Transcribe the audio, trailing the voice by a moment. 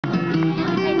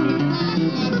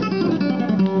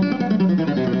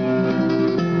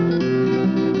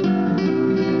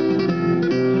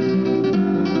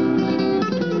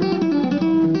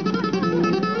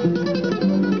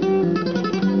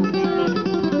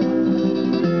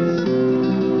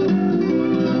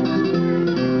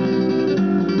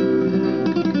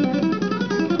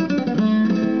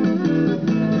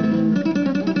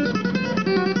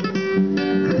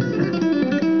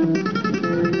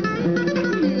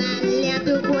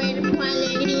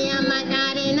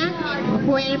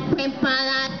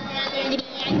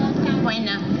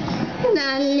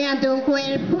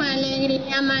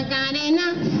diría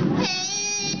Macarena.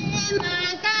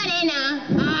 Macarena.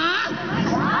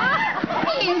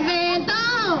 Niceto,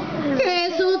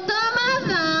 qué susto me has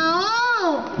dado.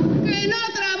 Que no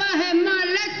trabajes más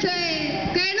leche,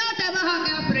 que no te vas a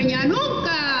quedar preñada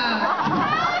nunca.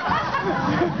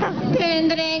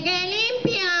 Tendré que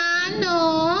limpiar, ¿no?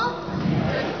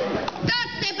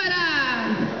 ¡Date para!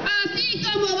 Así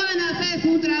como van a hacer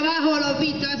su trabajo los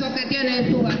bichos esos que tienes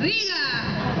en tu barriga.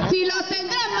 Si los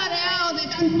tendrás mareados de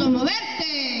tanto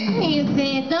moverte.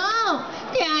 Niceto,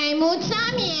 que hay mucha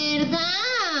mierda.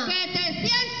 ¡Que te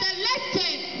sientes leche!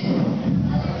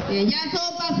 Que ya son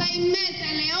para 6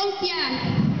 meses, leoncia.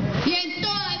 Y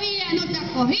todavía no te has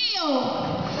cogido.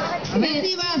 A ver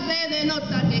si va a ser de no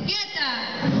estarte quieta.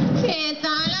 ¿Qué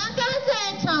tal la que has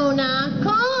hecho un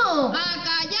asco? ¡A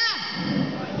callar!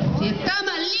 Si está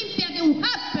más limpia que un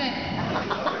jaspe.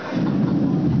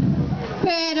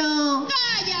 Pero...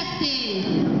 ¡Cállate!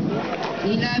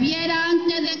 Si la viera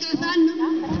antes de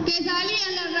casarnos, que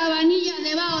salían las rabanillas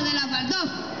debajo de la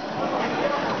baldosa.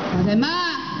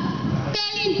 Además, que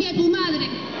limpie tu madre,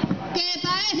 que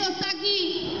para eso está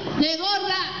aquí, de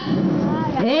gorra.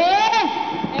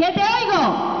 ¿Qué te oigo?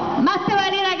 Más te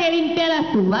valiera que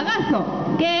limpiaras tú, ¿acaso?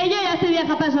 Que yo ya estoy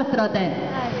vieja para esos trotes.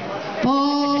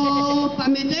 Oh, para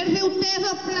meterse usted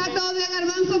esos platos de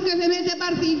garbanzos que se mete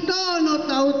para el cinto, no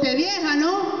está usted vieja,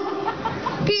 ¿no?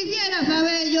 Quisiera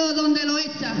saber yo dónde lo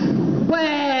echa.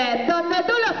 Pues, donde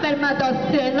tú los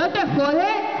permatozoides, ¿no te jode?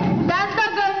 Tanto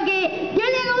con que yo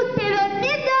le haga usted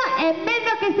durmiendo en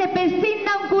menos que se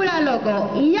persigna un cura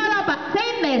loco. Y ya va para 6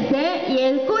 meses y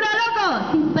el cura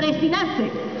loco sin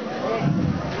presinarse.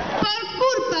 Por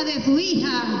culpa de su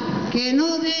hija, que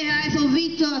no deja a esos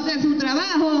bichos hacer su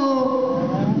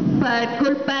trabajo. Por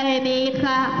culpa de mi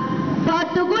hija. Por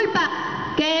tu culpa,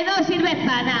 que no sirves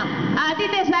para nada. A ti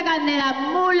te sacan de las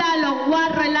mulas, los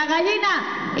guarros y la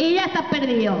gallina y ya estás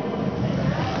perdido.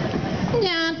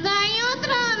 ¿Ya estáis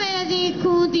otra vez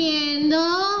discutiendo?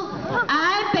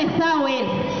 Ha empezado él.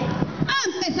 ¡Ha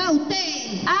empezado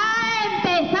usted! Ha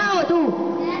empezado tú.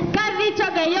 Que has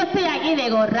dicho que yo estoy aquí de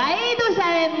gorra. Y tú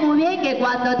sabes muy bien que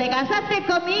cuando te casaste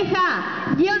con mi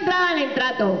hija, yo entraba en el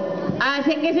trato.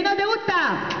 Así que si no te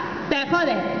gusta, te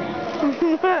jodes.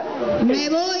 Me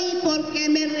voy porque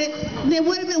me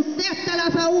devuelve usted hasta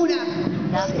la saúra.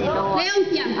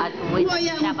 Leoncia, voy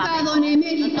a buscar a don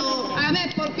Emérito a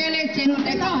ver por qué leche no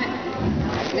te coge.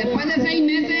 Después de 6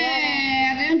 meses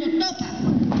arreando topa.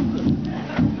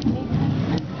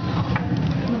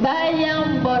 Vaya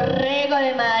un borrego de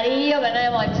amarillo que no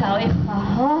hemos echado, hija.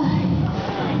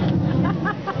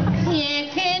 Si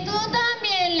es que tú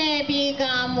también le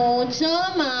picas mucho,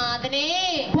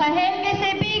 madre. Pues el que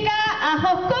se pica,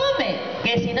 ajos come.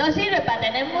 Que si no sirve para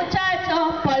tener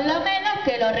muchachos, por lo menos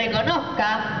que lo reconozca.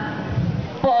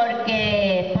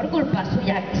 Porque por culpa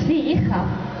suya, sí, hija.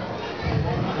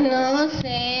 No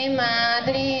sé,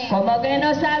 madre. ¿Cómo que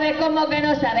no sabe? ¿Cómo que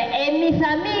no sabe? En mi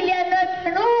familia no hay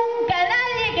nunca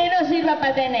nadie que no sirva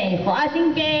para tener hijos. Así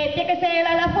que tiene que ser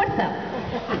a la fuerza.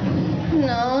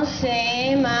 No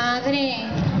sé, madre.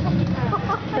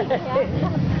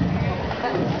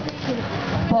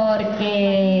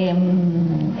 Porque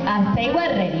hacéis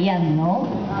guarrerías, ¿no?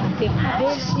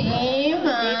 Sí,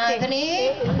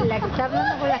 madre.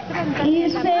 ¿Y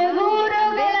seguro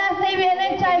que la hacéis bien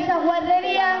hecha esa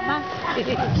guarrería?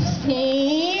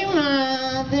 Sí,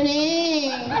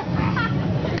 madre.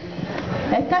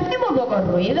 Es que hace muy poco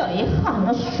ruido, hija,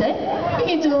 no sé.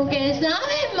 ¿Y tú qué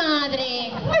sabes,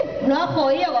 madre? Ay, no has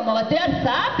oído como que estoy al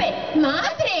zape.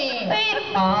 ¡Madre!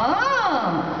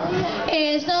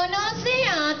 Eso no se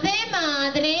hace,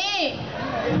 madre.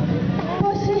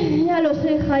 Pues sí, ya lo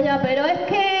sé, hija, ya, pero es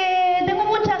que tengo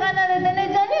muchas ganas de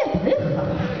tener ya nietos, hija.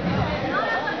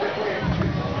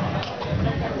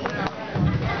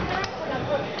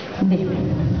 Dime,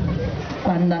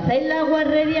 cuando hacéis las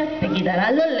guarrerías te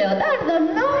quitarán los leotardos,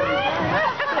 ¿no?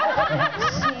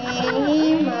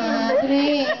 Sí,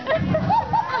 madre.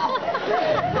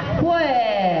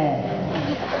 Pues...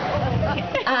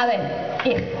 A ver,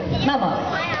 hija, vamos.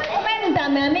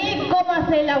 Cuéntame a mí cómo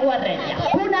hacéis la guarrería.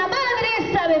 Una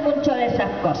madre sabe mucho de esas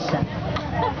cosas.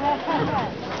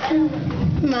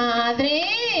 Madre,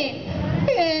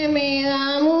 que me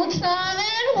da mucha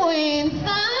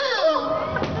vergüenza.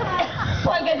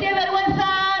 Porque tiene vergüenza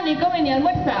ni come ni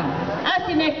almuerza.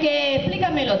 Así es que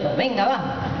explícamelo todo. Venga, va.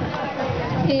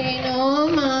 Que no,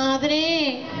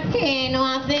 madre, que no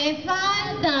hace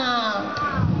falta.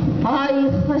 Ay,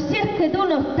 hija, si es que tú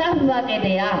no estás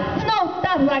baqueteada. No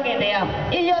estás baqueteada.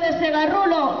 Y yo de ese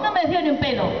garrulo no me dio ni un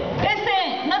pelo.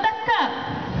 Ese, ¿no te escapas?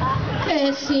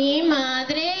 Que sí,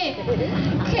 madre,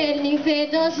 que El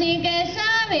niceto sí que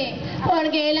sabe,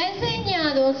 porque le ha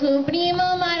enseñado su primo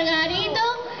Margarito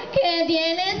que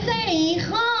tiene ese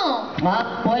hijo.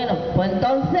 Ah, bueno, pues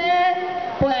entonces,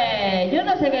 pues yo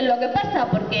no sé qué es lo que pasa,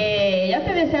 porque ya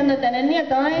estoy deseando tener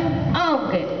nietos, ¿eh?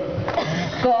 Aunque,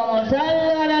 como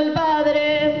salgan al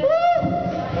padre,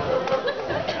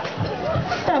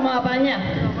 estamos apañados.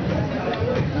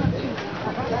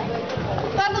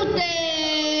 ¿Pasa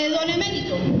usted, don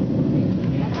emérito?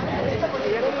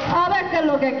 A ver qué es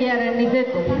lo que quiere,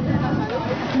 niceto.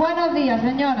 Buenos días,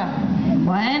 señora.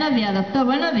 Buenos días, doctor,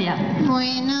 buenos días.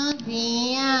 Buenos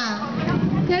días.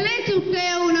 Que le eche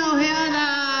usted una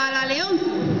ojeada a la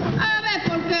leoncia. A ver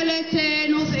por qué leche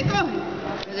no se coge.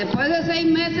 Que después de 6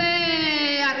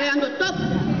 meses arreando el top.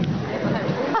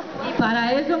 ¿Y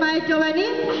para eso me ha hecho venir?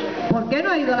 ¿Por qué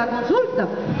no ha ido a la consulta?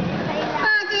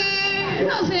 Para que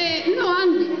no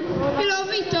ande. Y los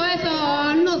bichos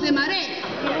esos no se mareen.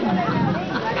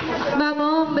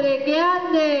 Vamos, hombre, que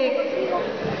ande.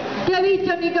 ¿Qué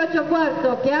bicho ni que 8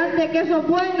 cuartos? Que ande, que eso es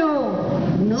bueno.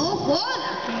 No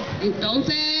joda.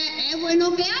 Entonces es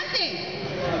bueno que ande.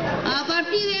 A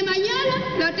partir de mañana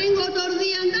la tengo todo el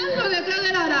día andando detrás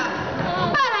del ara.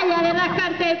 Para ya de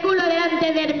rascarte el culo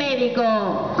delante del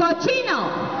médico. ¡Cochino!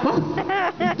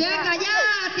 ¡Ya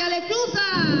callate, alechuza!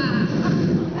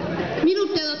 Mire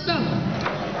usted, doctor.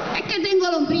 Es que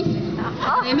tengo lombrices.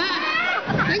 Además,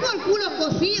 tengo el culo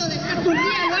cocido de estar todo el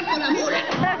día igual con la mula.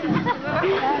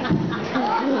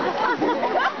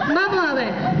 Vamos a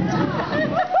ver.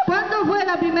 ¿Cuándo fue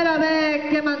la primera vez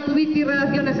que mantuviste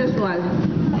relaciones sexuales?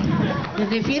 ¿Se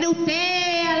refiere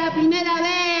usted a la primera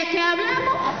vez que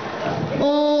hablamos?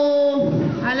 ¿O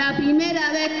a la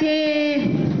primera vez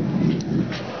que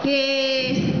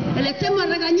le estemos a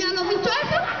regañar a los bichos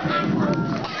esos?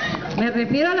 Me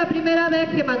refiero a la primera vez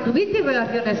que mantuviste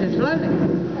relaciones sexuales.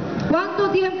 ¿Cuánto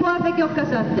tiempo hace que os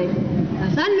casaste?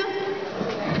 ¿Casarnos?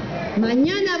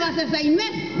 Mañana va a ser 6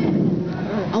 meses.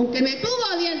 Aunque me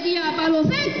tuvo 10 días a palo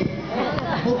seco,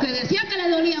 porque decía que le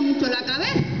dolía mucho la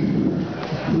cabeza.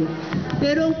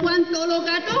 Pero en cuanto lo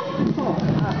cató, no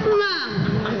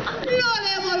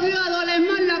le volvió a doler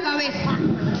más la cabeza.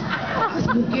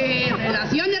 Así que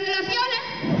relaciones,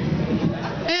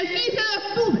 el 15 de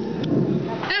octubre,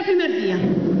 el primer día.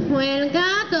 Fue el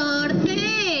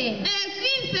 14. El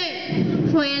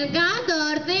 15. Fue el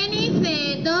 14,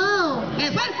 niceto. Que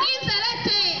fue el 15,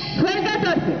 leche. Fue el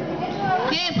 14.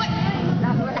 ¿Qué fue?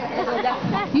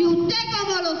 ¿Y usted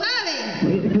cómo lo sabe?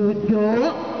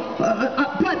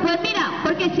 Pues mira,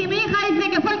 porque si mi hija dice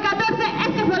que fue el 14, es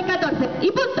que fue el 14.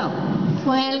 Y punto.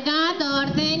 Fue el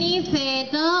 14,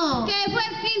 niceto. ¿Qué fue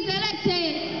el 15,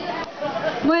 leche?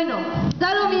 Bueno,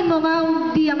 da lo mismo más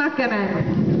un día más que menos.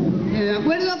 Me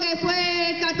acuerdo que fue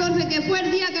el 14, que fue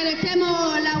el día que le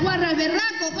echemos la guarra al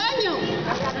berraco, coño.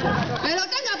 Que lo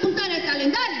tenga apuntado en el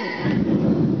calendario.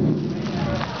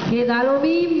 Que da lo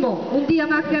mismo, un día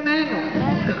más que menos.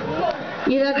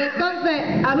 Y desde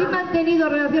entonces, ¿habéis mantenido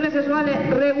relaciones sexuales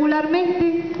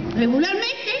regularmente?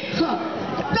 ¿Regularmente? ¡Ja!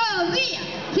 Todos los días,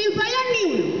 sin fallar ni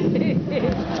uno.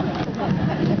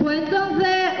 Pues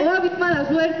entonces, o habéis mala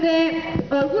suerte,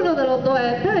 o alguno de los dos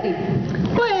es estéril.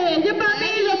 Pues yo para mí,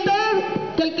 doctor,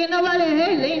 que el que no vale es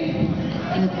él, ¿eh?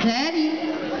 ¿En serio?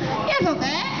 ¿Y eso qué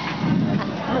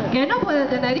es? Que no puede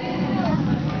tener hijos.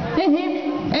 Sí,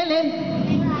 él.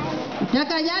 Ya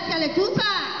callate, alechuza.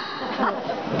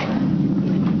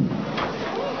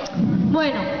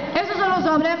 Bueno, eso se lo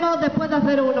sabremos después de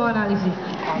hacer unos análisis.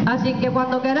 Así que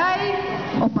cuando queráis,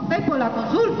 os paséis por la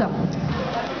consulta.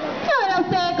 Ya verá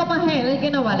usted cómo es él, el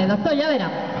que no vale, doctor, ya verá.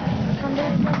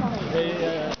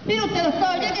 Mire usted,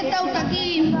 doctor, ya que está usted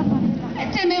aquí,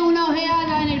 écheme una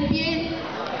ojeada en el pie,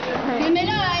 que me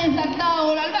la ha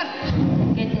ensartado la albarca.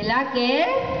 ¿Que te la qué?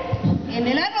 Que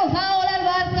me la ha rozado la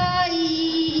albarca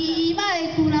y me ha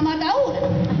hecho una matadura.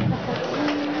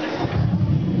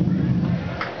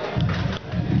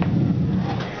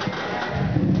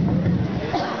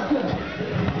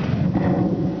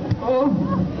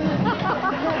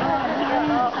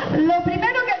 Lo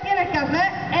primero que tienes que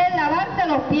hacer es lavarte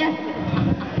los pies.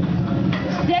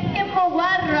 Si es que es muy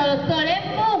guarro, doctor, es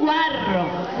muy guarro.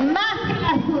 Más que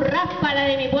la zurráspara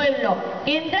de mi pueblo,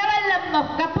 que entraban las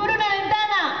moscas por una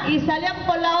ventana y salían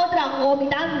por la otra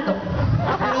vomitando.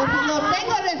 Pero si los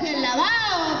tengo recién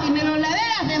lavados, si me los lavé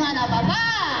la semana pasada.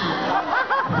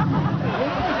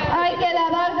 Hay que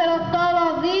lavárselos todos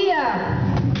los días.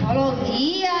 Todos los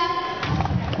días.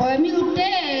 Pues mire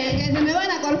usted, que se me van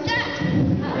a cortar.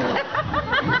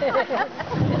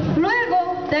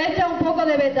 Luego te echas un poco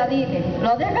de betadine,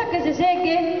 lo dejas que se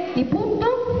seque y punto.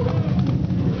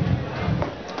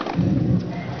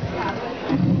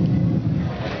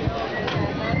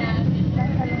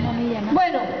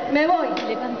 me voy,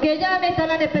 que ya me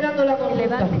estarán esperando la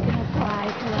consulta.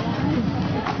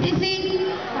 Sí,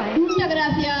 muchas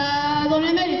gracias, don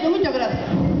Emérito, muchas gracias.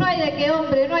 No hay de qué,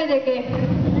 hombre, no hay de qué.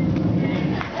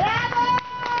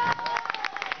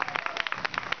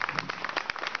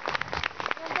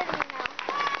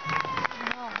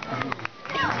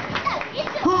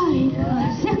 Ay,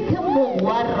 hija, si es que es muy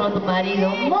guarro tu marido,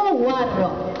 muy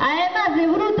guarro. Además de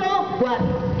bruto,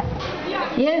 guarro.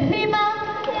 Y encima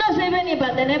no sirve ni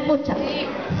para tener pucha.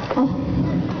 Oh.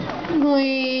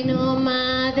 Bueno,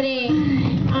 madre,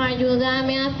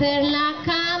 ayúdame a hacer la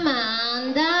cama,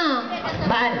 anda.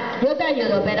 Vale, yo te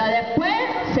ayudo, pero después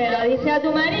se lo dice a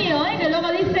tu marido, que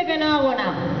luego dice que no hago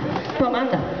nada. Toma,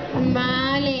 anda.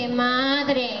 Vale,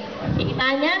 madre. Y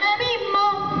mañana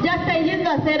mismo ya estáis yendo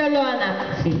a haceros los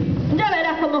análisis. Ya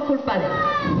verás cómo es culpa de él.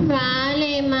 Vale.